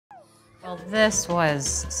Well, this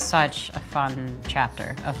was such a fun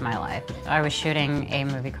chapter of my life. I was shooting a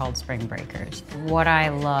movie called Spring Breakers. What I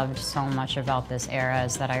loved so much about this era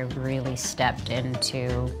is that I really stepped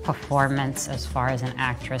into performance as far as an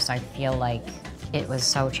actress. I feel like it was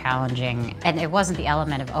so challenging. And it wasn't the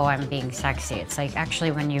element of, oh, I'm being sexy. It's like,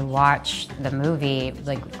 actually, when you watch the movie,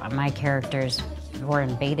 like, my characters were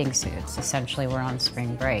in bathing suits. Essentially, we're on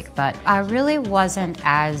spring break. But I really wasn't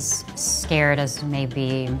as scared as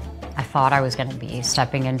maybe I thought I was gonna be,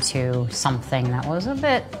 stepping into something that was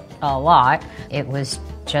a lot. It was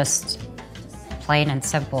just plain and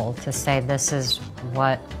simple to say this is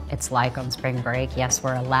what it's like on spring break. Yes,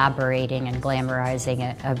 we're elaborating and glamorizing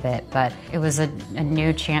it a bit, but it was a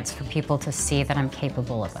new chance for people to see that I'm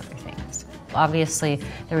capable of other things. Obviously,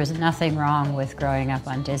 there was nothing wrong with growing up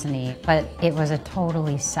on Disney, but it was a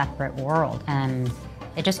totally separate world, and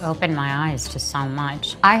it just opened my eyes to so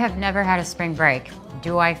much. I have never had a spring break.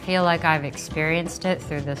 Do I feel like I've experienced it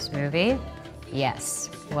through this movie? Yes.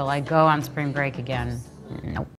 Will I go on spring break again? Nope.